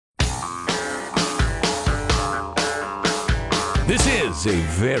is a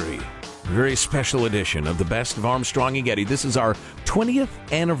very, very special edition of the Best of Armstrong and Getty. This is our 20th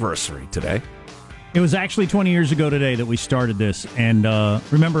anniversary today. It was actually 20 years ago today that we started this, and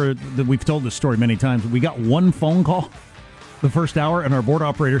remember that we've told this story many times. We got one phone call the first hour, and our board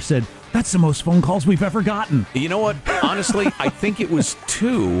operator said, "That's the most phone calls we've ever gotten." You know what? Honestly, I think it was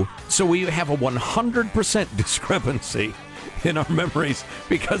 2, so we have a 100% discrepancy in our memories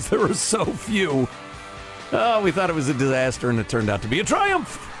because there were so few. Oh, we thought it was a disaster, and it turned out to be a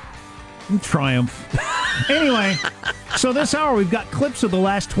triumph. Anyway, so this hour we've got clips of the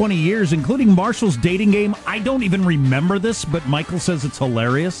last 20 years, including Marshall's dating game. I don't even remember this, but Michael says it's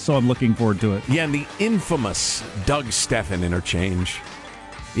hilarious, so I'm looking forward to it. Yeah, and the infamous Doug Steffen interchange.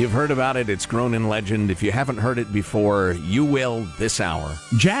 You've heard about it. It's grown in legend. If you haven't heard it before, you will this hour.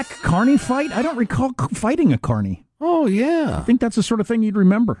 Jack Carney fight? I don't recall fighting a Carney. Oh, yeah. I think that's the sort of thing you'd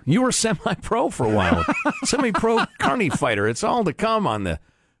remember. You were semi-pro for a while. Semi-pro Carney fighter. It's all to come on the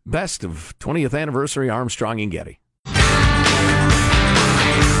Best of 20th Anniversary Armstrong and Getty.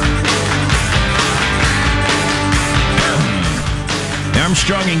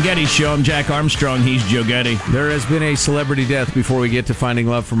 Armstrong and Getty Show. I'm Jack Armstrong. He's Joe Getty. There has been a celebrity death before we get to Finding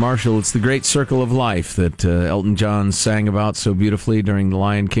Love for Marshall. It's the great circle of life that Elton John sang about so beautifully during the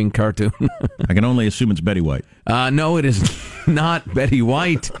Lion King cartoon. I can only assume it's Betty White. No, it is not Betty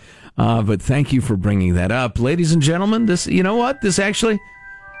White. But thank you for bringing that up. Ladies and gentlemen, this, you know what? This actually,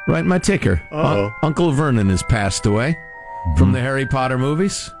 right in my ticker. Uncle Vernon has passed away from the Harry Potter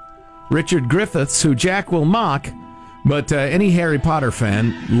movies. Richard Griffiths, who Jack will mock, but any Harry Potter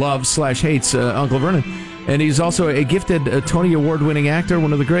fan loves/hates Uncle Vernon. And he's also a gifted Tony Award-winning actor,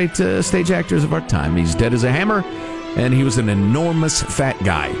 one of the great stage actors of our time. He's dead as a hammer, and he was an enormous fat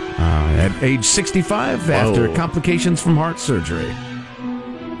guy at age 65 after complications from heart surgery.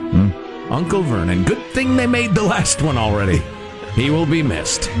 Uncle Vernon. Good thing they made the last one already. He will be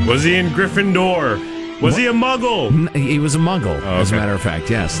missed. Was he in Gryffindor? Was he a muggle? He was a muggle, Oh, okay. as a matter of fact.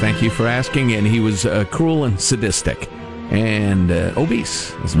 Yes, thank you for asking. And he was cruel and sadistic and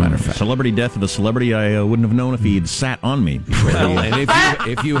obese, as a matter of fact. Celebrity death of a celebrity I wouldn't have known if he had sat on me. Well, and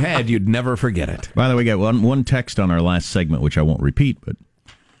if you had, you'd never forget it. By the way, we got one text on our last segment, which I won't repeat, but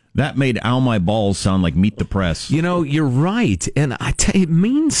that made Ow My Balls sound like Meet the Press. You know, you're right, and I tell you, it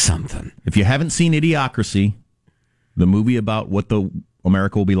means something. If you haven't seen Idiocracy, the movie about what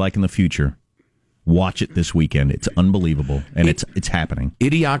America will be like in the future, watch it this weekend. It's unbelievable, and it's happening.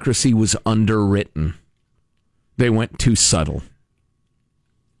 Idiocracy was underwritten. They went too subtle.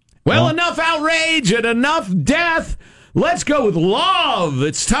 Well, enough outrage and enough death. Let's go with love.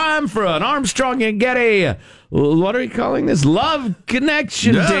 It's time for an Armstrong and Getty, what are we calling this? Love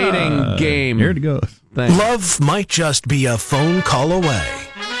connection dating game. Here it goes. Thanks. Love might just be a phone call away.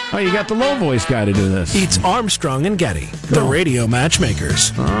 Oh, you got the low voice guy to do this. It's Armstrong and Getty, the radio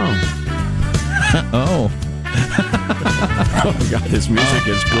matchmakers. Oh, God, this music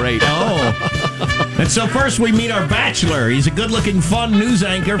is great. And so first we meet our bachelor. He's a good-looking, fun news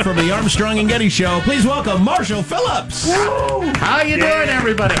anchor from the Armstrong and Getty Show. Please welcome Marshall Phillips. How you doing,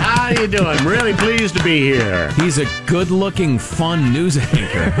 everybody? How you doing? Really pleased to be here. He's a good-looking, fun news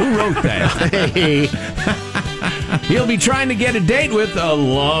anchor. Who wrote that? Hey. He'll be trying to get a date with a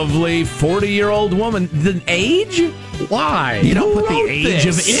lovely 40-year-old woman. The age? Why? You don't Who put the wrote age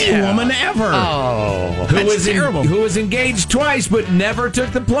this? of any woman ever. Oh. Who was engaged twice but never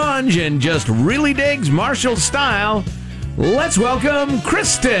took the plunge and just really digs Marshall's style. Let's welcome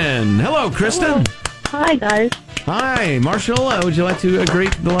Kristen. Hello, Kristen. Hello. Hi, guys. Hi, Marshall. Would you like to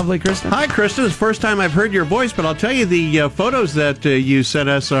greet the lovely Kristen? Hi, Kristen. It's the first time I've heard your voice, but I'll tell you the photos that you sent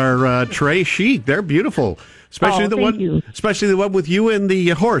us are très chic. They're beautiful. Especially especially the one with you and the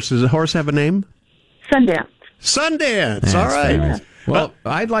horse. Does the horse have a name? Sundance. Sundance. All right. Yeah. Well,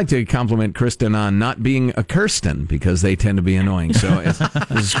 I'd like to compliment Kristen on not being a Kirsten because they tend to be annoying. So this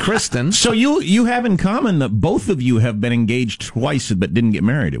is Kristen. So you have in common that both of you have been engaged twice but didn't get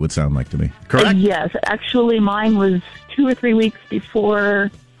married, it would sound like to me. Correct? Yes. Actually, mine was 2 or 3 weeks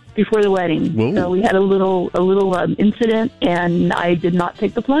before the wedding. Whoa. So we had a little incident, and I did not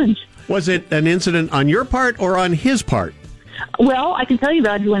take the plunge. Was it an incident on your part or on his part? Well, I can tell you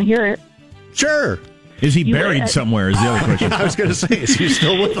about it if you want to hear it. Sure. Is he buried somewhere is the other question. I was going to say, is he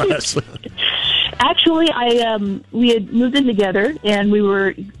still with us? Actually, we had moved in together, and we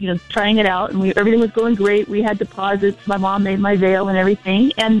were, trying it out, and everything was going great. We had deposits. My mom made my veil and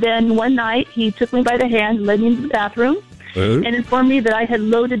everything. And then one night, he took me by the hand, led me into the bathroom, and informed me that I had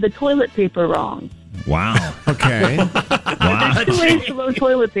loaded the toilet paper wrong. Wow. Okay. Wow. There's 2 ways to load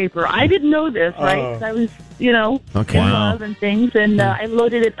toilet paper. I didn't know this, right? 'Cause I was, Okay. in love and things, and I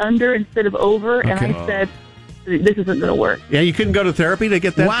loaded it under instead of over, and Okay. I said, this isn't going to work. Yeah, you couldn't go to therapy to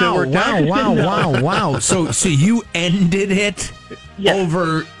get that worked out? Wow. So you ended it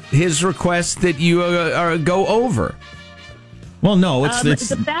over his request that you go over. Well, no, it's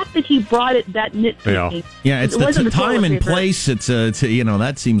the fact that he brought it that nitpicking. Yeah, it's the time and place. It's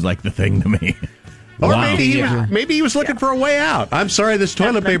that seems like the thing to me. Or maybe he was looking for a way out. I'm sorry, this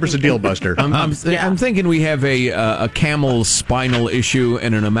toilet paper's a deal buster. I'm thinking we have a camel spinal issue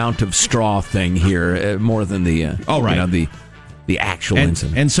and an amount of straw thing here, more than the the actual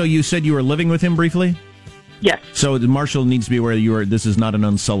incident. And so you said you were living with him briefly? Yes. So Marshall needs to be aware this is not an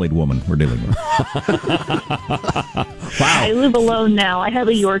unsullied woman we're dealing with. Wow. I live alone now. I have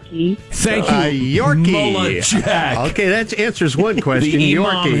a Yorkie. Thank you, Yorkie. Jack. Okay, that answers one question. The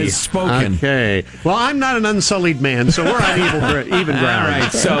imam Yorkie has spoken. Okay. Well, I'm not an unsullied man, so we're on even ground. All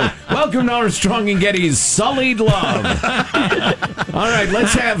right, so welcome to Armstrong and Getty's Sullied Love. All right,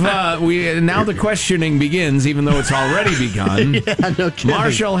 let's have now the questioning begins, even though it's already begun. Yeah, no kidding.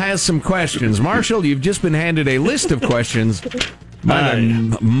 Marshall has some questions. Marshall, you've just been handed a list of questions by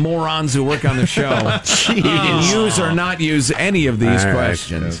the morons who work on the show. You can use or not use any of these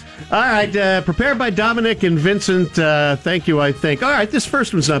questions. All right, prepared by Dominic and Vincent. Thank you, I think. All right, this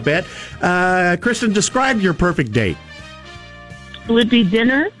first one's not bad. Kristen, describe your perfect date. It would be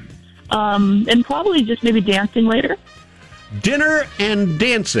dinner, and probably just maybe dancing later. Dinner and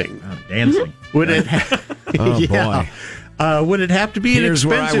dancing. Dancing. Would it? Boy. Would it have to be Here's an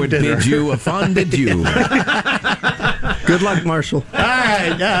where expensive I would dinner? bid you a fondue. Good luck, Marshall. All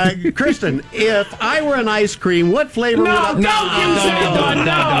right, Kristen, if I were an ice cream, what flavor would I... Don't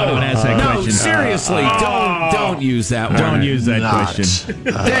ask that question. Seriously, don't use that one. Don't use that question.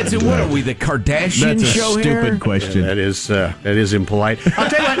 That's what are we, the Kardashian That's a show stupid here? question. That is impolite. I'll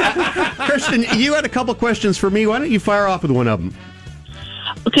tell you what, Kristen, you had a couple questions for me. Why don't you fire off with one of them?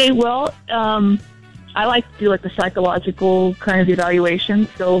 Okay, well, I like to do like the psychological kind of evaluation.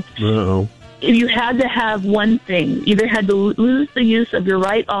 So Uh-oh. if you had to have one thing, either had to lose the use of your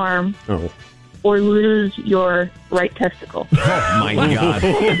right arm or lose your right testicle. Oh, my God.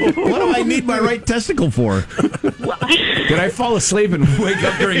 What do I need my right testicle for? Did I fall asleep and wake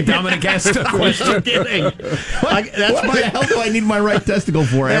up during Dominic asked a question? Kidding. What the hell do I need my right testicle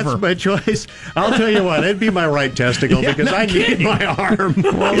for ever? That's my choice. I'll tell you what, it'd be my right testicle because I need my arm.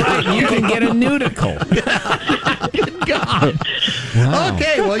 Well, you can get a nudicle. God. Wow.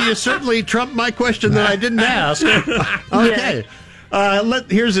 Okay, well, you certainly trumped my question that I didn't ask. Okay.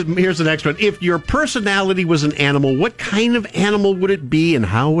 Here's the next one. If your personality was an animal, what kind of animal would it be, and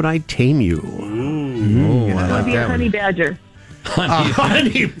how would I tame you? It would be a honey badger.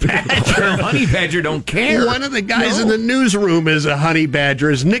 Honey badger. Honey badger don't care. One of the guys in the newsroom is a honey badger.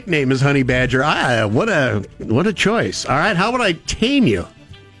 His nickname is Honey Badger. What a choice. All right, how would I tame you?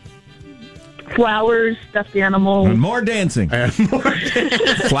 Flowers, stuffed animals. And more dancing.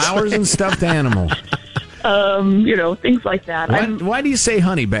 Flowers and stuffed animals. Things like that. Why do you say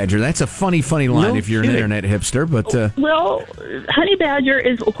honey badger? That's a funny line if you're an internet hipster. But well, honey badger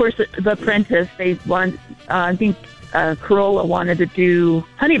is, of course, the Apprentice. They want, I think, Corolla wanted to do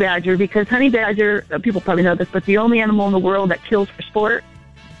honey badger because honey badger, people probably know this, but the only animal in the world that kills for sport.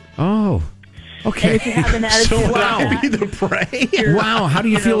 Oh. Okay. And if you have an attitude Be the prey. Wow. How do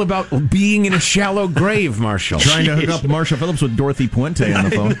you feel about being in a shallow grave, Marshall? Trying to hook up Marshall Phillips with Dorothy Puente on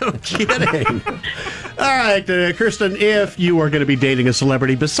the phone. No kidding. All right, Kristen, if you were going to be dating a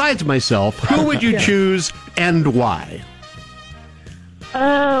celebrity besides myself, who would you choose and why?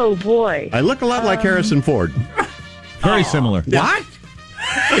 Oh, boy. I look a lot like Harrison Ford. Very similar. What?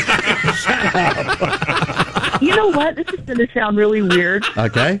 You know what? This is going to sound really weird.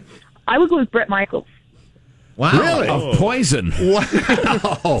 Okay. I would go with Bret Michaels. Wow. Really? Of Poison.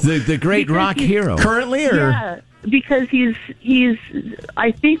 Wow. The great rock hero. Currently, or? Yeah, because he's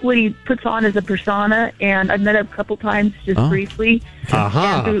I think what he puts on is a persona, and I've met him a couple times just briefly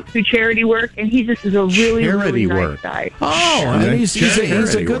and through charity work, and he just is a really nice guy. Oh, I mean, he's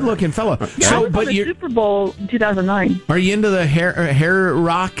a good-looking fellow. So, but the Super Bowl in 2009. Are you into the hair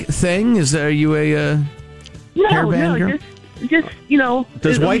rock thing? Are you a hairband girl? Just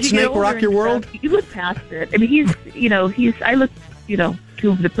Does Whitesnake rock your world? You look past it. I mean, I look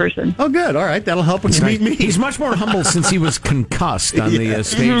to the person. Oh, good. All right, that'll help when you meet me. He's much more humble since he was concussed on the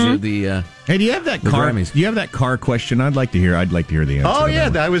stage of the. Hey, do you have that car? Grammys. Do you have that car question? I'd like to hear the answer. Oh to yeah,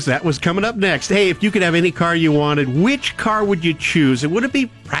 that that was coming up next. Hey, if you could have any car you wanted, which car would you choose? And would it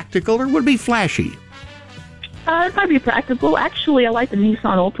be practical or would it be flashy? It'd probably be practical. Actually, I like the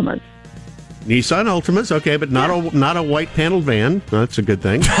Nissan Ultimas. Nissan Ultimas, okay, but not a white paneled van. That's a good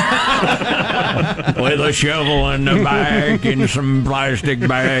thing. With a shovel and a bag and some plastic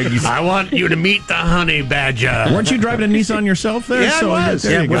bags. I want you to meet the honey badger. Weren't you driving a Nissan yourself there? Yeah, I was.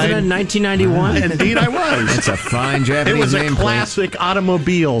 There you go. Wasn't it in 1991? Indeed, I was. It's a fine Japanese It was a nameplate. classic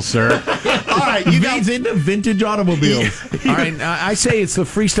automobile, sir. All right, you got He's into vintage automobiles. All right, I say it's the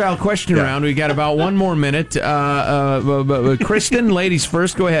freestyle question round. We got about one more minute. Kristen, ladies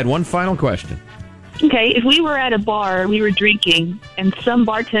first. Go ahead. One final question. Okay, if we were at a bar, we were drinking, and some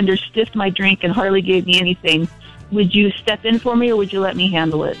bartender stiffed my drink and hardly gave me anything, would you step in for me, or would you let me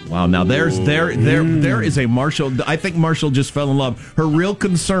handle it? Wow, now there is a Marshall. I think Marshall just fell in love. Her real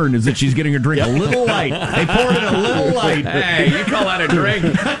concern is that she's getting her drink a little light. They poured it a little light. Hey, you call that a drink?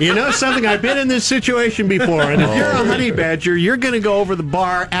 You know something? I've been in this situation before, and if you're a honey badger, you're going to go over the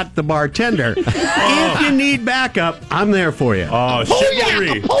bar at the bartender. If you need backup, I'm there for you. Oh,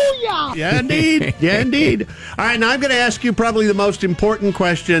 chivalry. Yeah, indeed. Yeah, indeed. All right, now I'm going to ask you probably the most important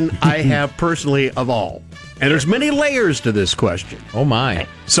question I have personally of all. And there's many layers to this question. Oh, my.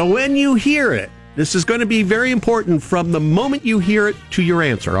 So when you hear it, this is going to be very important from the moment you hear it to your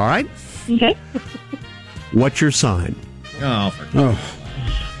answer, all right? Okay. What's your sign?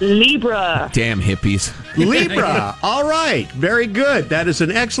 Libra. Damn hippies. Libra. All right. Very good. That is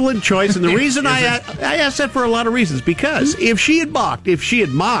an excellent choice. And the reason I asked that for a lot of reasons, because if she had mocked,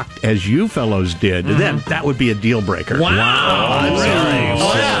 as you fellows did, then that would be a deal breaker. Wow. Really?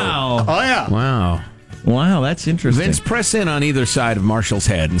 Wow. Oh, yeah. Wow. Wow, that's interesting. Vince, press in on either side of Marshall's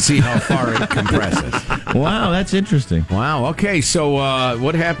head and see how far it compresses. Wow, that's interesting. Wow. Okay, so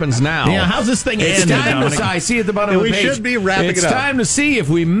what happens now? Yeah, how's this thing It's end? time to I see at the bottom of the We page. should be wrapping it's it up. time to see if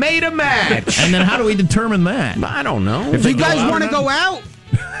we made a match. And then how do we determine that? I don't know. If they You go guys out want to or go not?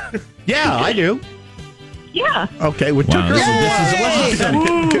 out? Yeah, I do. Yeah. Okay, we took her.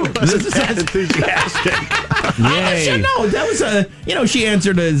 This is enthusiastic. Yay. No, that was she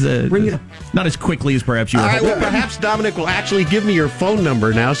answered as not as quickly as perhaps you All were right, hoping. well, perhaps Dominic will actually give me your phone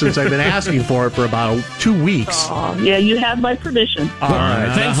number now, since I've been asking for it for about 2 weeks. Yeah, you have my permission. All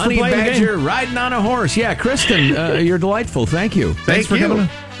right. Thanks for Honey playing the Badger riding on a horse. Yeah, Kristen, you're delightful. Thank you. Thanks for coming.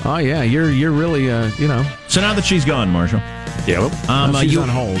 Oh, yeah, you're really, So now that she's gone, Marshall, Yeah. she's you, on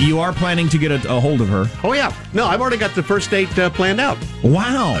hold. You are planning to get a hold of her. Oh, yeah. No, I've already got the first date planned out.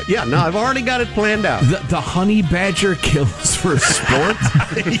 Wow. Yeah, no, I've already got it planned out. The honey badger kills for sport,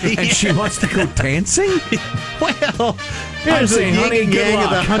 and she wants to go dancing. Well, I'm here's the saying, honey, yin and good yang of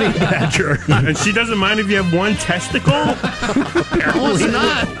the luck. honey badger. And she doesn't mind if you have one testicle? Apparently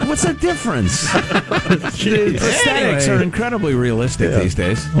not. What's the difference? The aesthetics are incredibly realistic these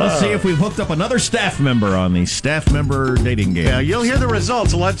days. Let's see if we've hooked up another staff member on the staff member dating game. Yeah, you'll hear the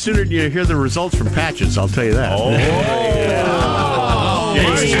results a lot sooner than you hear the results from Patches, I'll tell you that.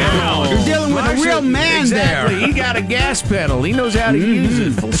 You're dealing with a real man Exactly. there. He got a gas pedal. He knows how to use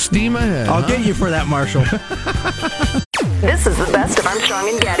it. Full steam ahead. I'll get you for that, Marshall. This is the best of Armstrong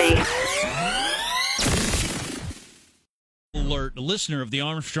and Getty. Alert, a listener of the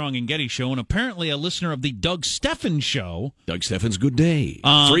Armstrong and Getty Show, and apparently a listener of the Doug Steffens Show. Doug Steffens, good day.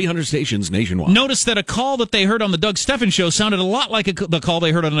 300 stations nationwide. Noticed that a call that they heard on the Doug Steffens Show sounded a lot like the call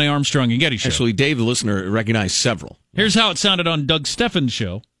they heard on the Armstrong and Getty Show. Actually, Dave, the listener, recognized several. Here's how it sounded on Doug Steffens'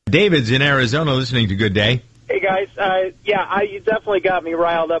 show. David's in Arizona listening to Good Day. Hey, guys. You definitely got me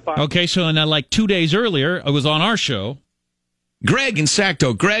riled up on Okay, so and like 2 days earlier, I was on our show. Greg in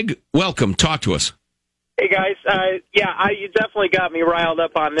Sacto. Greg, welcome. Talk to us. Hey, guys. You definitely got me riled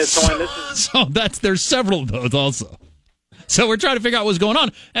up on this one. So there's several of those also. So we're trying to figure out what's going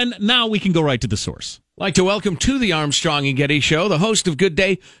on, and now we can go right to the source. Like to welcome to the Armstrong and Getty Show the host of Good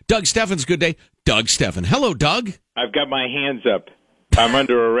Day, Doug Steffens. Good day, Doug Steffen. Hello, Doug. I've got my hands up. I'm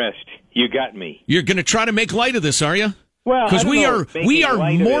under arrest. You got me. You're going to try to make light of this, are you? Well, because we are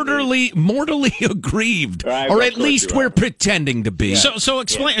light of it mortally aggrieved, or at least we're pretending to be. Yeah. So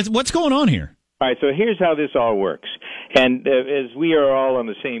explain what's going on here. All right, so here's how this all works. And as we are all on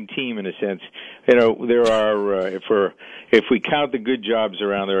the same team in a sense, there are, if we count the good jobs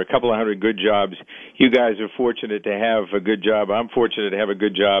around, there are a couple of hundred good jobs. You guys are fortunate to have a good job. I'm fortunate to have a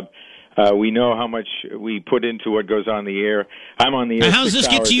good job. We know how much we put into what goes on the air. I'm on the air. How does this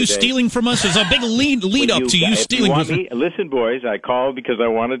get to you stealing from us? There's a big lead up to you stealing. Listen, boys, I called because I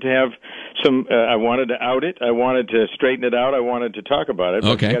wanted to have some. I wanted to out it. I wanted to straighten it out. I wanted to talk about it.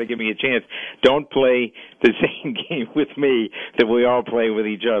 But okay. You got to give me a chance. Don't play the same game with me that we all play with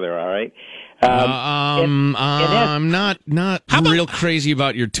each other. All right. I'm not real crazy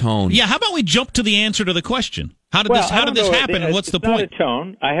about your tone. Yeah, how about we jump to the answer to the question? How did this happen, and what's the point? It's not a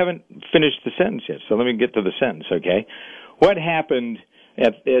tone. I haven't finished the sentence yet, so let me get to the sentence, okay? What happened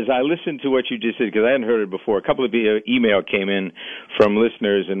as I listened to what you just said, because I hadn't heard it before, a couple of email came in from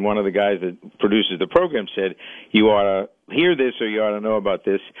listeners, and one of the guys that produces the program said, you ought to hear this or you ought to know about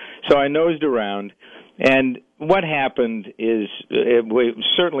this. So I nosed around, and what happened is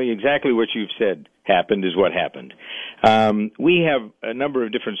certainly exactly what you've said happened is what happened. We have a number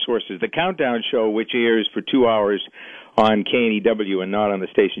of different sources. The Countdown Show, which airs for 2 hours on KNEW and not on the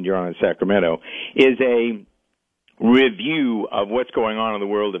station you're on in Sacramento, is a review of what's going on in the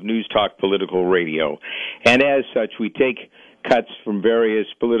world of news talk political radio. And as such, we take cuts from various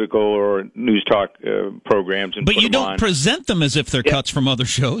political or news talk programs and but put you them don't on. Present them as if they're cuts from other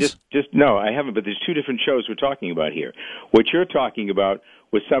shows. No, I haven't, but there's two different shows we're talking about here. What you're talking about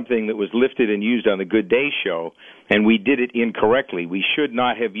was something that was lifted and used on the Good Day show, and we did it incorrectly. We should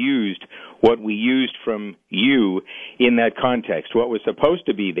not have used what we used from you in that context, what was supposed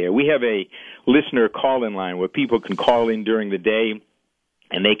to be there. We have a listener call-in line where people can call in during the day,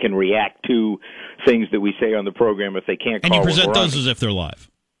 and they can react to things that we say on the program if they can't call. And you present those as if they're live.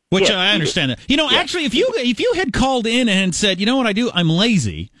 Which yes, I understand that. You know, actually, if you had called in and said, you know what I do? I'm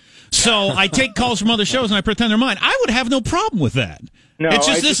lazy, so I take calls from other shows and I pretend they're mine, I would have no problem with that. No, it's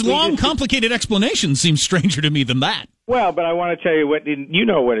just this long, complicated explanation seems stranger to me than that. Well, but I want to tell you you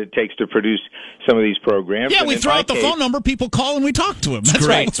know what it takes to produce some of these programs. Yeah, we throw out the phone number, people call, and we talk to them. That's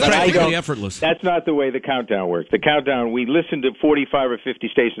great. Right. It's practically effortless. That's not the way the Countdown works. The Countdown, we listen to 45 or 50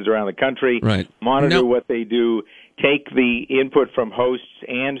 stations around the country, monitor what they do, take the input from hosts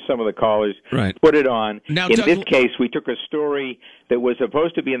and some of the callers, put it on. Now, in this case, we took a story that was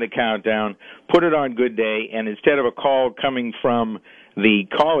supposed to be in the Countdown, put it on Good Day, and instead of a call coming from the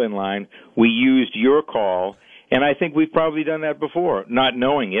call-in line, we used your call. And I think we've probably done that before, not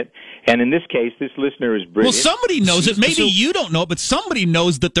knowing it. And in this case, this listener is brilliant. Well, somebody knows it. Maybe you don't know it, but somebody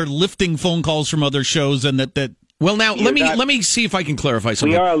knows that they're lifting phone calls from other shows and that. Well, now let me see if I can clarify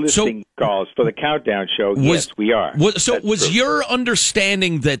something. We are listing calls for the Countdown Show. Yes, we are. Was your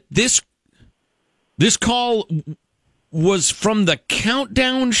understanding that this call was from the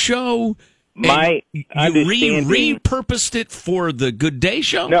Countdown Show? My understanding, you repurposed it for the Good Day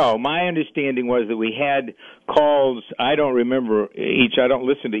show? No, my understanding was that we had calls. I don't remember each. I don't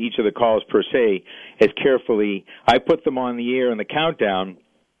listen to each of the calls per se as carefully. I put them on the air in the Countdown.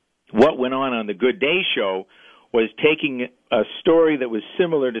 What went on the Good Day show was taking a story that was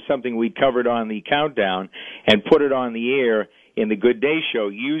similar to something we covered on the Countdown and put it on the air in the Good Day show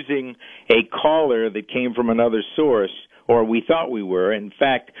using a caller that came from another source, or we thought we were. In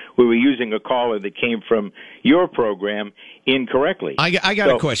fact, we were using a caller that came from your program incorrectly. I got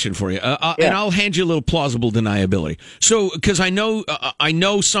a question for you, and I'll hand you a little plausible deniability. So, because I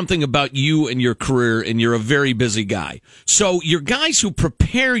know something about you and your career, and you're a very busy guy. So, your guys who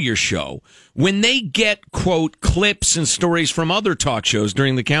prepare your show, when they get, quote, clips and stories from other talk shows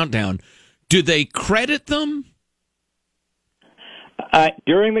during the Countdown, do they credit them?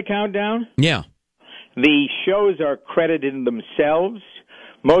 During the Countdown? Yeah. The shows are credited themselves.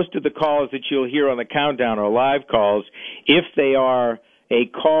 Most of the calls that you'll hear on the Countdown are live calls. If they are a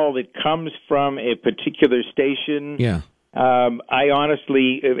call that comes from a particular station, I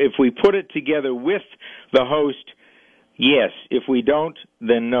honestly, if we put it together with the host, yes. If we don't,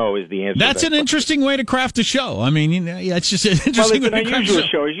 then no is the answer. That's an interesting way to craft a show. I mean, it's just an interesting way to craft a show. Well, it's an unusual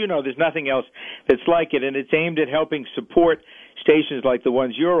show. As you know, there's nothing else that's like it, and it's aimed at helping support stations like the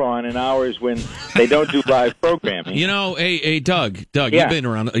ones you're on in hours when they don't do live programming. You know, hey, Doug, you've been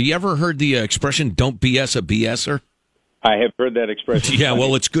around. You ever heard the expression, don't BS a BSer? I have heard that expression. Yeah,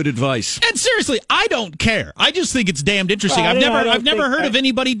 well, it's good advice. And seriously, I don't care. I just think it's damned interesting. I've never heard of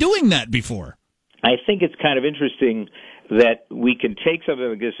anybody doing that before. I think it's kind of interesting that we can take something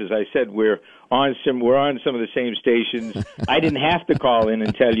like this. As I said, we're on some of the same stations. I didn't have to call in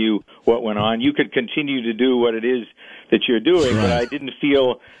and tell you what went on. You could continue to do what it is that you're doing, but I didn't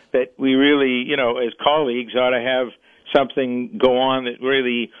feel that we really, as colleagues, ought to have something go on that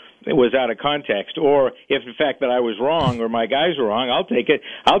really was out of context. Or if, in fact, that I was wrong or my guys were wrong, I'll take it.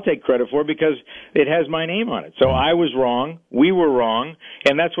 I'll take credit for it because it has my name on it. So I was wrong. We were wrong.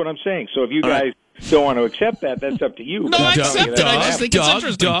 And that's what I'm saying. So if you guys don't want to accept that, that's up to you. No, I accept it. I just think it's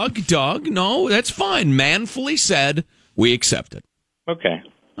interesting. Doug, no, that's fine. Manfully said, we accept it. Okay.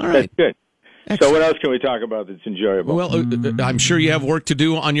 All right. That's good. Excellent. So what else can we talk about that's enjoyable? Well, I'm sure you have work to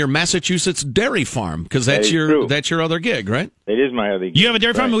do on your Massachusetts dairy farm because that's your other gig, right? It is my other gig. You have a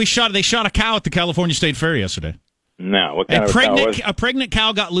dairy farm? They shot a cow at the California State Fair yesterday. No, what kind of cow was it? A pregnant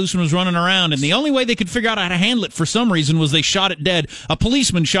cow got loose and was running around, and the only way they could figure out how to handle it for some reason was they shot it dead. A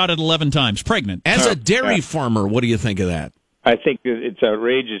policeman shot it 11 times. Pregnant. As a dairy farmer, what do you think of that? I think it's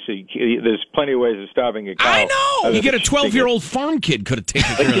outrageous. There's plenty of ways of stopping a cow. I know. You get a 12-year-old farm kid could have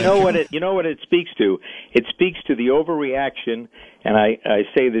taken care of But that. you know what it speaks to? It speaks to the overreaction, and I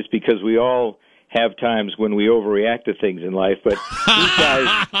say this because we all have times when we overreact to things in life, but these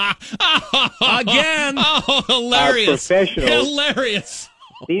guys again, hilarious, are professionals. Hilarious.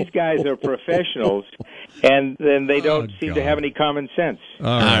 These guys are professionals, and then they don't seem to have any common sense.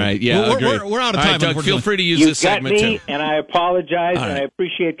 All right, yeah, we're out of time. All right, Doug, feel free to use You've this got segment me, too. and I apologize, and I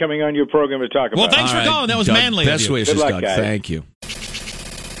appreciate coming on your program to talk about Well, thanks it. for calling. That was Doug, manly best of you. wishes, Good luck, Doug. guys. Thank you.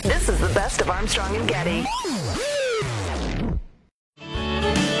 This is the best of Armstrong and Getty.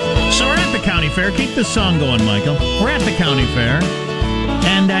 So we're at the county fair. Keep this song going, Michael. We're at the county fair.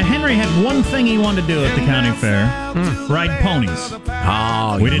 And Henry had one thing he wanted to do at the county fair. Ride ponies.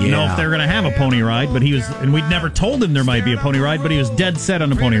 Oh, We didn't know if they were going to have a pony ride, but and we'd never told him there might be a pony ride, but he was dead set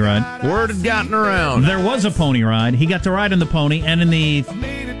on a pony ride. Word had gotten around. There was a pony ride. He got to ride on the pony, and in the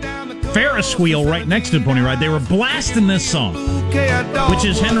Ferris wheel right next to the pony ride, they were blasting this song, which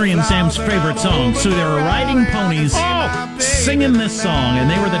is Henry and Sam's favorite song. So they were riding ponies, singing this song, and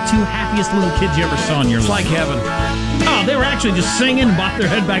they were the two happiest little kids you ever saw in your life. It's like heaven. Oh, they were actually just singing, bobbed their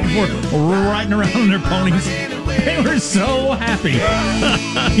head back and forth, riding around on their ponies. They were so happy.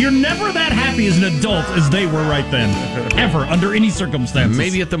 You're never that happy as an adult as they were right then, ever, under any circumstances.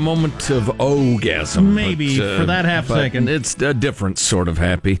 Maybe at the moment of orgasm. Maybe, for that half second. It's a different sort of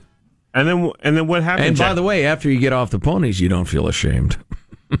happy. And then what happened? And Jack? by the way, after you get off the ponies, you don't feel ashamed.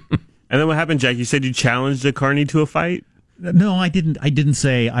 And then what happened, Jack? You said you challenged the carney to a fight? No, I didn't. I didn't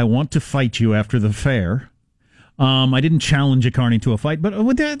say I want to fight you after the fair. I didn't challenge a carney to a fight, but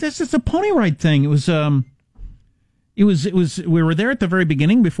this is a pony ride thing. It was. We were there at the very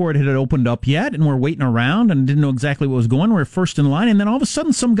beginning before it had opened up yet, and we're waiting around and didn't know exactly what was going on. We were first in line, and then all of a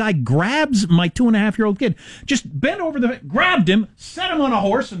sudden, some guy grabs my 2.5-year-old kid, just bent over grabbed him, set him on a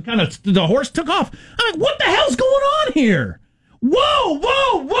horse, and the horse took off. I'm like, what the hell's going on here?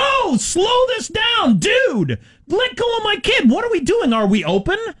 Whoa! Slow this down, dude! Let go of my kid. What are we doing? Are we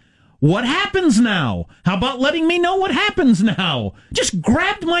open? What happens now? How about letting me know what happens now? Just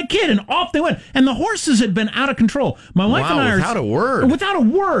grabbed my kid and off they went. And the horses had been out of control. My wife and I without a word. Without a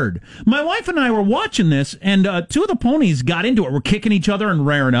word. My wife and I were watching this, and two of the ponies got into it. We're kicking each other and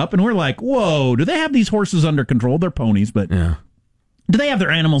rearing up, and we're like, whoa, do they have these horses under control? They're ponies, but... Yeah. Do they have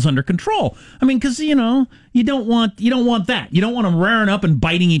their animals under control? I mean, because, you don't want that. You don't want them rearing up and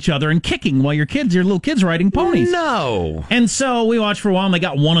biting each other and kicking while your little kids riding ponies. No. And so we watched for a while, and they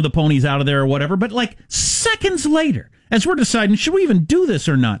got one of the ponies out of there or whatever. But like seconds later, as we're deciding, should we even do this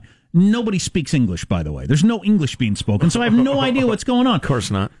or not? Nobody speaks English, by the way. There's no English being spoken, so I have no idea what's going on. Of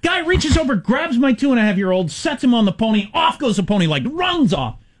course not. Guy reaches over, grabs my 2.5-year-old, sets him on the pony, off goes the pony, like runs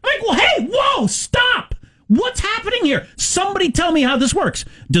off. I'm like, well, hey, whoa, stop! What's happening here? Somebody tell me how this works.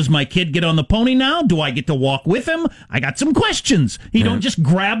 Does my kid get on the pony now? Do I get to walk with him? I got some questions. You don't just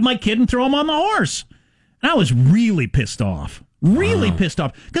grab my kid and throw him on the horse. And I was really pissed off. Pissed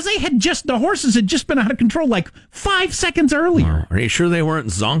off. Because the horses had just been out of control like 5 seconds earlier. Are you sure they weren't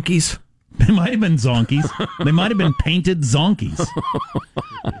zonkies? They might have been zonkies. They might have been painted zonkies.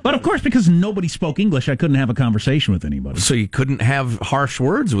 But of course, because nobody spoke English, I couldn't have a conversation with anybody. So you couldn't have harsh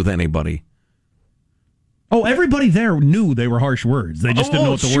words with anybody? Oh, everybody there knew they were harsh words. They just didn't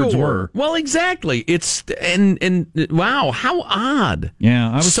know what the words were. Well, exactly. It's and wow, how odd.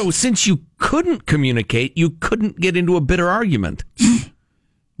 Yeah. So since you couldn't communicate, you couldn't get into a bitter argument.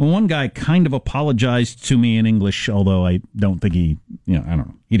 Well, one guy kind of apologized to me in English, although I don't think he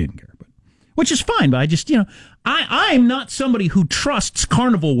didn't care. Which is fine, but I just, I'm not somebody who trusts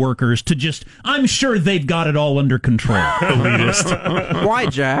carnival workers to just, I'm sure they've got it all under control. Elitist. Why,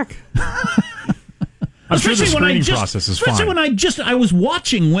 Jack? I'm sure the screening process is fine. Especially when I was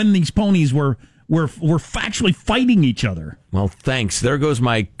watching when these ponies were actually fighting each other. Well, thanks. There goes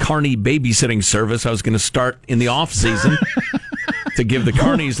my carny babysitting service I was going to start in the off season to give the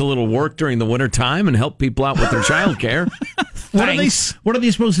carnies a little work during the wintertime and help people out with their child care. What are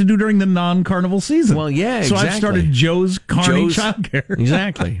they supposed to do during the non-carnival season? Well, yeah, so exactly. I've started Joe's Carney Childcare.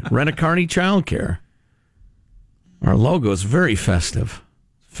 Exactly. Rent a Carney Childcare. Our logo is very festive.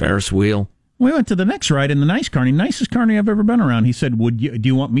 Ferris wheel. We went to the next ride in the nice carny, nicest carny I've ever been around. He said, do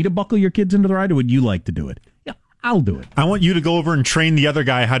you want me to buckle your kids into the ride, or would you like to do it? Yeah, I'll do it. I want you to go over and train the other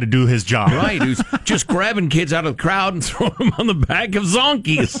guy how to do his job. Right, who's just grabbing kids out of the crowd and throwing them on the back of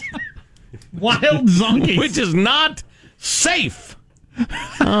zonkies. Wild zonkies. Which is not safe.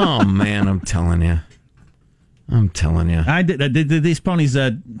 Oh, man, I'm telling you. These ponies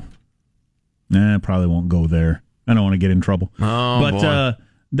probably won't go there. I don't want to get in trouble. Oh, boy.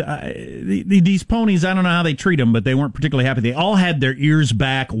 These ponies, I don't know how they treat them, but they weren't particularly happy. They all had their ears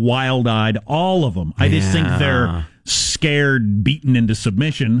back, wild-eyed, all of them. I just think they're scared, beaten into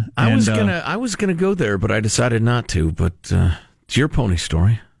submission. I was gonna go there, but I decided not to. But it's your pony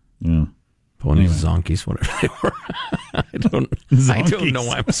story. Yeah. Ponies, zonkies, whatever they were. I don't know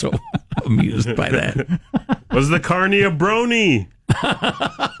why I'm so amused by that. Was the carny a brony?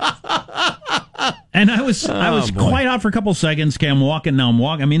 And I was quite out for a couple seconds. Okay, I'm walking.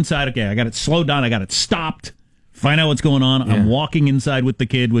 I'm inside. Okay, I got it slowed down. I got it stopped. Find out what's going on. Yeah. I'm walking inside with the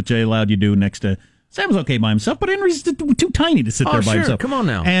kid, which I allowed you to do next to. Sam's okay by himself, but Henry's too tiny to sit there by himself. Come on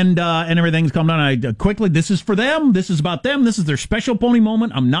now. And everything's come down. I quickly, this is for them. This is about them. This is their special pony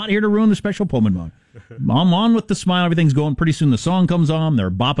moment. I'm not here to ruin the special pony moment. I'm on with the smile. Everything's going. Pretty soon the song comes on.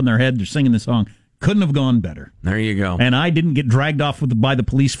 They're bopping their head. They're singing the song. Couldn't have gone better. There you go. And I didn't get dragged off by the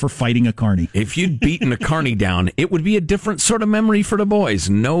police for fighting a carny. If you'd beaten a carny down, it would be a different sort of memory for the boys,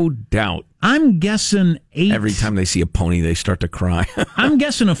 no doubt. I'm guessing 8. Every time they see a pony, they start to cry. I'm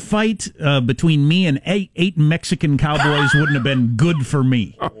guessing a fight between me and eight Mexican cowboys wouldn't have been good for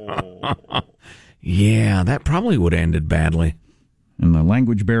me. Yeah, that probably would have ended badly. And the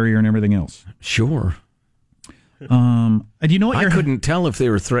language barrier and everything else. Sure. Do you know what? I couldn't tell if they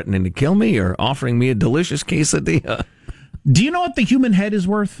were threatening to kill me or offering me a delicious quesadilla. Do you know what the human head is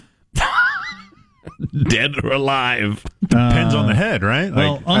worth? Dead or alive. Depends on the head, right?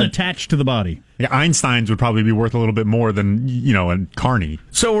 Well, unattached to the body. Yeah, Einstein's would probably be worth a little bit more than, a carny.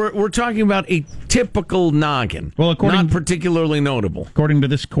 So we're talking about a typical noggin. Well, not particularly notable. According to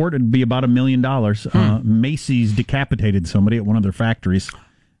this court, it'd be about $1 million. Macy's decapitated somebody at one of their factories.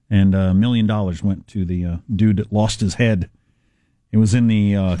 And $1 million went to the dude that lost his head. It was in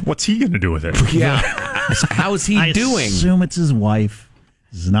the... What's he going to do with it? Yeah. How's he doing? I assume it's his wife.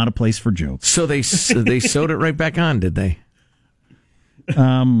 This is not a place for jokes. So they sewed it right back on, did they?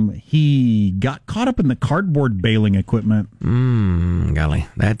 He got caught up in the cardboard baling equipment. Golly,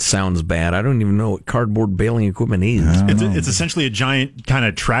 that sounds bad. I don't even know what cardboard baling equipment is. It's essentially a giant kind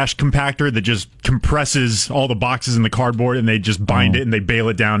of trash compactor that just compresses all the boxes in the cardboard, and they just bind it and they bale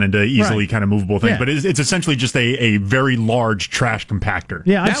it down into easily kind of movable things. Yeah. But it's essentially just a very large trash compactor.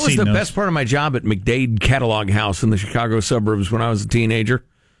 Yeah, that was the best part of my job at McDade Catalog House in the Chicago suburbs when I was a teenager.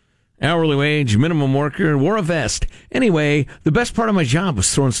 Hourly wage, minimum worker, wore a vest. Anyway, the best part of my job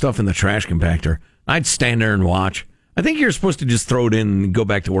was throwing stuff in the trash compactor. I'd stand there and watch. I think you're supposed to just throw it in and go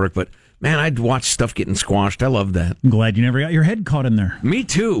back to work, but man, I'd watch stuff getting squashed. I loved that. I'm glad you never got your head caught in there. Me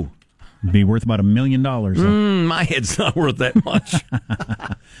too. It'd be worth about $1 million. My head's not worth that much.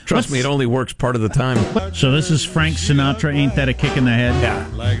 Trust me, it only works part of the time. So this is Frank Sinatra, Ain't That a Kick in the Head? Yeah.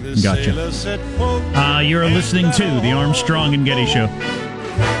 Gotcha. You're listening to the Armstrong and Getty Show.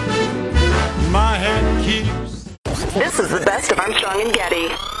 My head keeps. This is the best of Armstrong and Getty.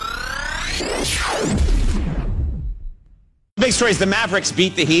 Big story is the Mavericks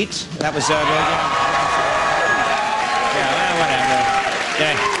beat the Heat. That was whatever.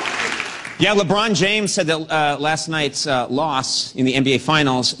 Yeah, LeBron James said that last night's loss in the NBA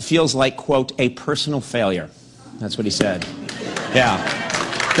Finals feels like, quote, a personal failure. That's what he said. Yeah.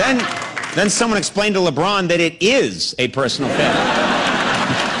 Then someone explained to LeBron that it is a personal failure.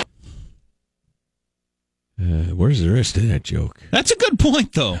 Where's the rest of that joke? That's a good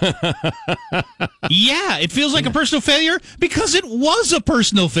point, though. Yeah, it feels like a personal failure because it was a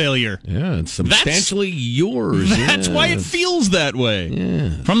personal failure. Yeah, it's substantially yours. That's why it feels that way.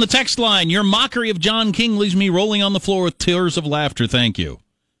 Yeah. From the text line, your mockery of John King leaves me rolling on the floor with tears of laughter. Thank you.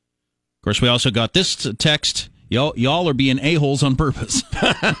 Of course, we also got this text. Y'all are being a-holes on purpose.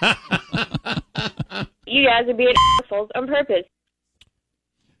 You guys are being assholes on purpose.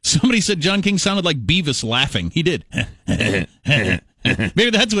 Somebody said John King sounded like Beavis laughing. He did.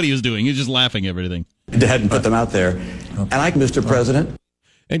 Maybe that's what he was doing. He was just laughing at everything. Hadn't put them out there. And Mr. President.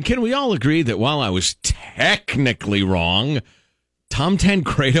 And can we all agree that while I was technically wrong, Tom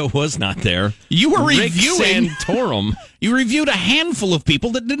Tancredo was not there? You were Rick reviewing Santorum. You reviewed a handful of people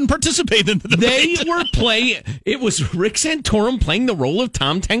that didn't participate in the debate. They were playing. It was Rick Santorum playing the role of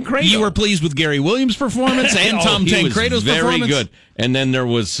Tom Tancredo. You were pleased with Gary Williams' performance and Tom Tancredo's performance. Very good. And then there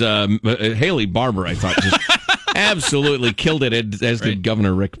was Haley Barber. I thought just absolutely killed it, as did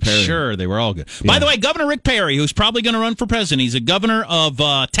Governor Rick Perry. Sure, they were all good. Yeah. By the way, Governor Rick Perry, who's probably going to run for president, he's a governor of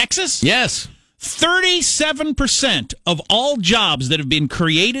Texas. Yes. 37% of all jobs that have been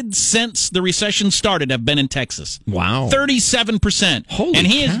created since the recession started have been in Texas. Wow. 37%. Holy and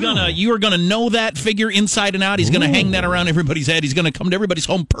he cow. is you are gonna know that figure inside and out. He's gonna hang that around everybody's head. He's gonna come to everybody's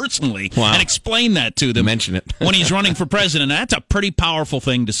home personally and explain that to them. Mention it. when he's running for president. That's a pretty powerful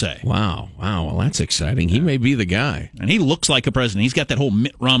thing to say. Wow. Well, that's exciting. He may be the guy. And he looks like a president. He's got that whole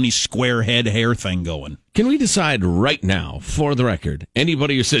Mitt Romney square head hair thing going. Can we decide right now, for the record,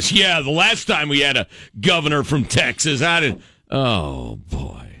 anybody who says, yeah, the last time we had a governor from Texas, oh,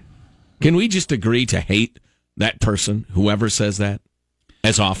 boy. Can we just agree to hate that person, whoever says that,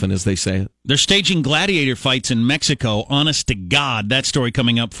 as often as they say it? They're staging gladiator fights in Mexico. Honest to God, that story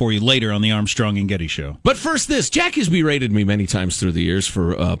coming up for you later on the Armstrong and Getty Show. But first this, Jack has berated me many times through the years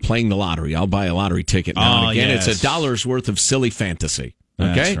for playing the lottery. I'll buy a lottery ticket now and again. Yes. It's $1 worth of silly fantasy.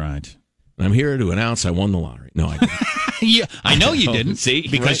 Okay? That's right. I'm here to announce I won the lottery. No, I didn't. Yeah, I know you didn't. See,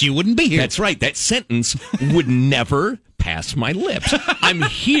 because you wouldn't be here. That's right. That sentence would never pass my lips. I'm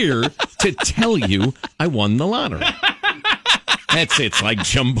here to tell you I won the lottery. It's like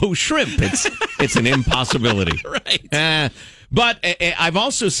jumbo shrimp. It's an impossibility. Right. But I've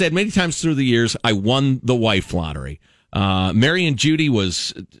also said many times through the years I won the wife lottery. Mary and Judy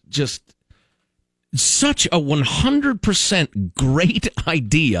was just such a 100% great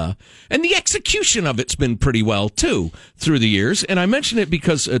idea, and the execution of it's been pretty well, too, through the years. And I mention it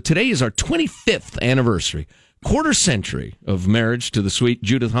because today is our 25th anniversary, quarter century of marriage to the sweet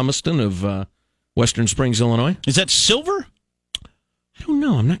Judith Humiston of Western Springs, Illinois. Is that silver? I don't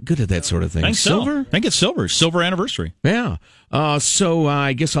know. I'm not good at that sort of thing. I think Silver? I think it's silver. Silver anniversary. Yeah. So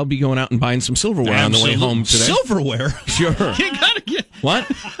I guess I'll be going out and buying some silverware on the way home today. Silverware? Sure. You gotta get... What?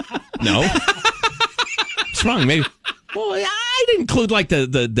 No. What's wrong? Maybe. Well, I didn't include like the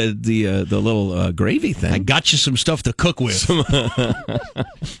little gravy thing. I got you some stuff to cook with.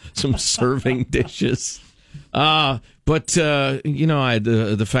 Some serving dishes. But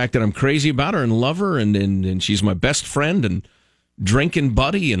the fact that I'm crazy about her and love her, and she's my best friend and drinking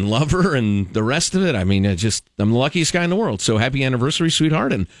buddy and lover and the rest of it. I mean, I'm the luckiest guy in the world. So happy anniversary,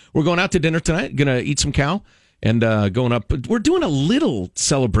 sweetheart. And we're going out to dinner tonight. Going to eat some cow and going up. We're doing a little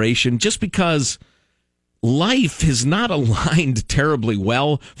celebration just because life has not aligned terribly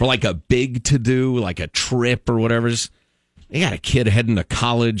well for like a big to do, like a trip or whatever. I got a kid heading to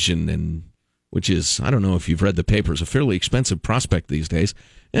college and which is, I don't know if you've read the papers, a fairly expensive prospect these days.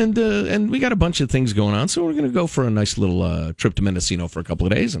 And we got a bunch of things going on, so we're going to go for a nice little trip to Mendocino for a couple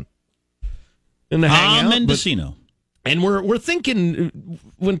of days and hang out. Mendocino. And we're thinking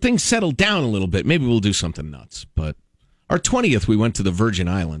when things settle down a little bit, maybe we'll do something nuts. But our 20th, we went to the Virgin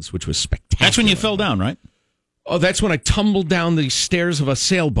Islands, which was spectacular. That's when you fell down, right? Oh, that's when I tumbled down the stairs of a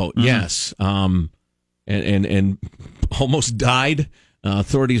sailboat. Mm-hmm. Yes, and almost died.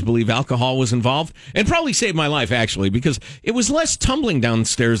 Authorities believe alcohol was involved, and probably saved my life, actually, because it was less tumbling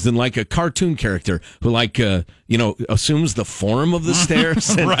downstairs than like a cartoon character who, assumes the form of the stairs,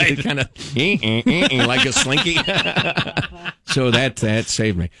 and right? Kind of like a slinky. So that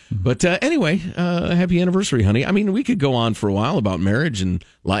saved me. But anyway, happy anniversary, honey. I mean, we could go on for a while about marriage and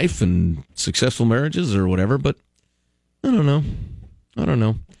life and successful marriages or whatever, but I don't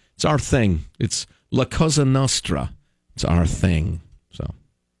know. It's our thing. It's La Cosa Nostra. It's our thing. So,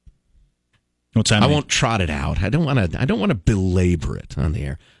 what's that? I won't trot it out. I don't want to belabor it on the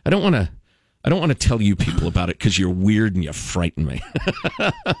air. I don't want to tell you people about it because you're weird and you frighten me.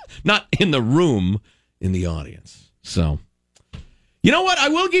 Not in the room, in the audience. So, you know what? I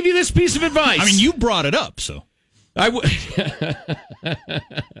will give you this piece of advice. I mean, you brought it up, so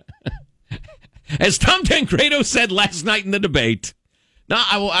as Tom Tancredo said last night in the debate. Now,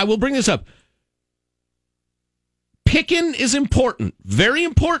 I will bring this up. Picking is important, very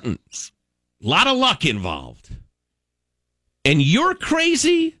important. A lot of luck involved. And you're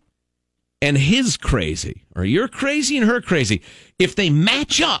crazy and his crazy, or you're crazy and her crazy. If they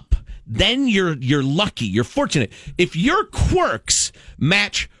match up, then you're lucky, you're fortunate. If your quirks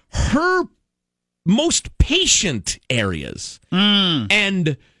match her most patient areas,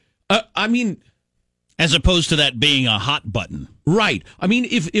 and I mean, as opposed to that being a hot button, right? I mean,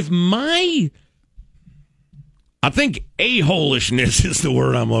 if my I think a-holishness is the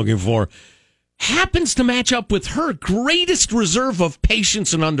word I'm looking for, happens to match up with her greatest reserve of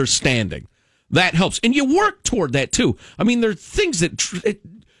patience and understanding. That helps. And you work toward that, too. I mean, there are things that it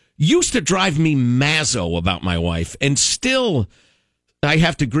used to drive me mazzo about my wife, and still I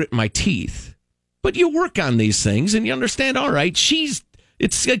have to grit my teeth. But you work on these things, and you understand, all right,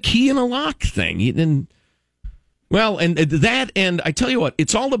 it's a key and a lock thing. And I tell you what,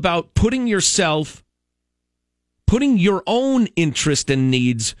 it's all about putting your own interest and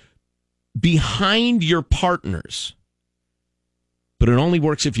needs behind your partners. But it only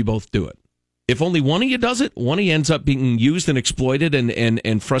works if you both do it. If only one of you does it, one of you ends up being used and exploited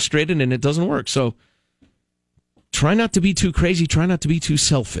and frustrated, and it doesn't work. So try not to be too crazy. Try not to be too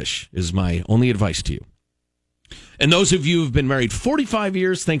selfish is my only advice to you. And those of you who've been married 45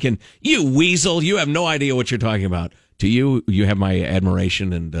 years thinking, you weasel, you have no idea what you're talking about. To you, you have my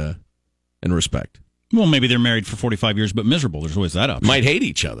admiration and respect. Well, maybe they're married for 45 years, but miserable. There's always that option. Might hate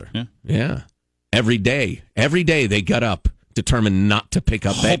each other. Yeah. Every day they get up, determined not to pick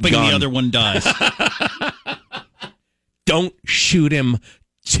up that gun. Hoping the other one dies. Don't shoot him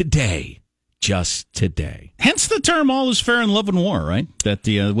today. Just today. Hence the term "all is fair in love and war," right? That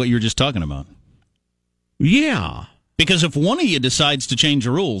what you were just talking about. Yeah. Because if one of you decides to change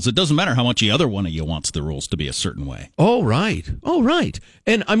the rules, it doesn't matter how much the other one of you wants the rules to be a certain way. Oh, right.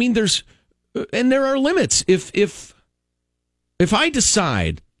 And I mean, there are limits. If I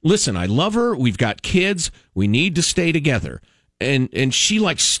decide, listen, I love her, we've got kids, we need to stay together, and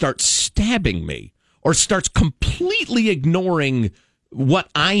she starts stabbing me or starts completely ignoring what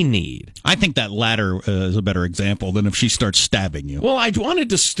I need. I think that latter is a better example than if she starts stabbing you. Well, I wanted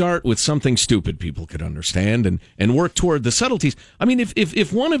to start with something stupid people could understand and work toward the subtleties. I mean,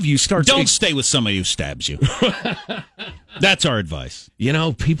 if one of you starts... Don't stay with somebody who stabs you. That's our advice.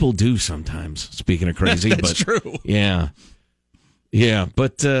 People do sometimes, speaking of crazy. That's true. Yeah. Yeah,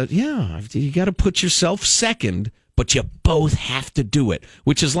 but you got to put yourself second, but you both have to do it,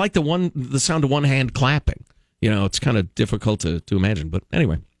 which is like the sound of one hand clapping. It's kind of difficult to imagine. But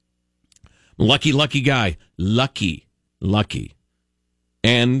anyway, lucky guy. Lucky.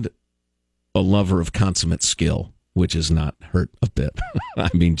 And a lover of consummate skill, which is not hurt a bit.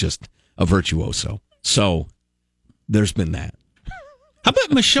 I mean, just a virtuoso. So there's been that. How about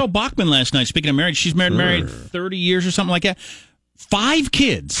Michelle Bachmann last night? Speaking of marriage, she's married 30 years or something like that. 5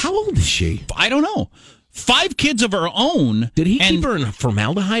 kids. How old is she? I don't know. 5 kids of her own. Did he keep her in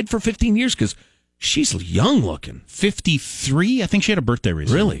formaldehyde for 15 years? Because she's young looking. 53? I think she had a birthday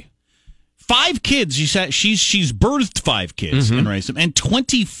recently. Really? 5 kids. She's birthed 5 kids and raised them. And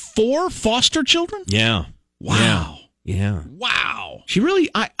 24 foster children? Yeah. Wow. Yeah. Wow. She really,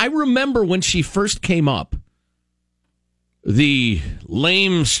 I remember when she first came up, the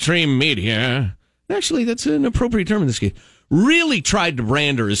lamestream media, actually that's an appropriate term in this case, really tried to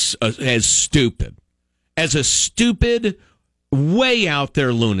brand her as stupid. As a stupid, way out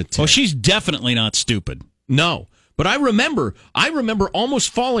there lunatic. Well, she's definitely not stupid. No. But I remember almost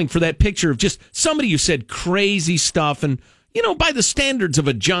falling for that picture of just somebody who said crazy stuff and, by the standards of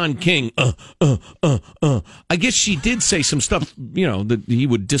a John King, I guess she did say some stuff, that he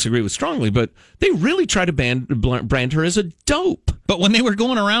would disagree with strongly, but they really tried to brand her as a dope. But when they were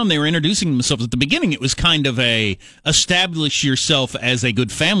going around, they were introducing themselves. At the beginning, it was kind of establish yourself as a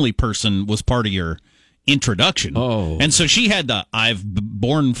good family person was part of your introduction. Oh. And so she had I've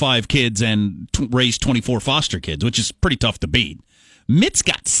born 5 kids and raised 24 foster kids, which is pretty tough to beat. Mitt's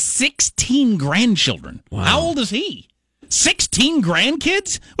got 16 grandchildren. Wow. How old is he? 16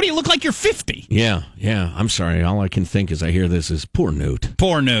 grandkids? What do you look like you're 50? Yeah. I'm sorry. All I can think as I hear this is poor Newt.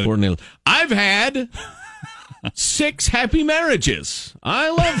 Poor Newt. I've had 6 happy marriages. I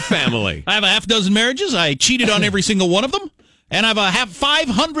love family. I have a half dozen marriages. I cheated on every single one of them. And I have a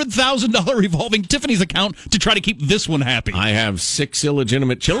 $500,000 revolving Tiffany's account to try to keep this one happy. I have 6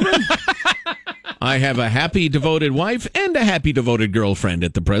 illegitimate children. I have a happy, devoted wife and a happy, devoted girlfriend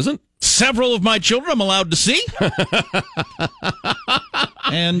at the present. Several of my children I'm allowed to see.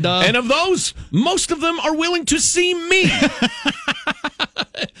 And of those, most of them are willing to see me.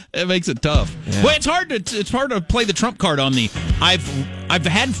 It makes it tough. Yeah. Well, it's hard to play the trump card on the I've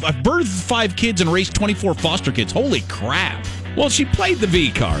birthed 5 kids and raised 24 foster kids. Holy crap. Well, she played the V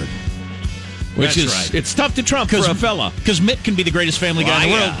card. Which is right. It's tough to trump for a fella. Because Mitt can be the greatest family guy in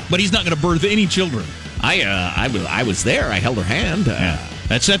the world, but he's not going to birth any children. I was there. I held her hand.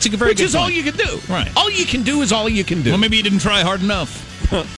 That's a very Which good is point. all you can do. Right. All you can do is all you can do. Well, maybe you didn't try hard enough.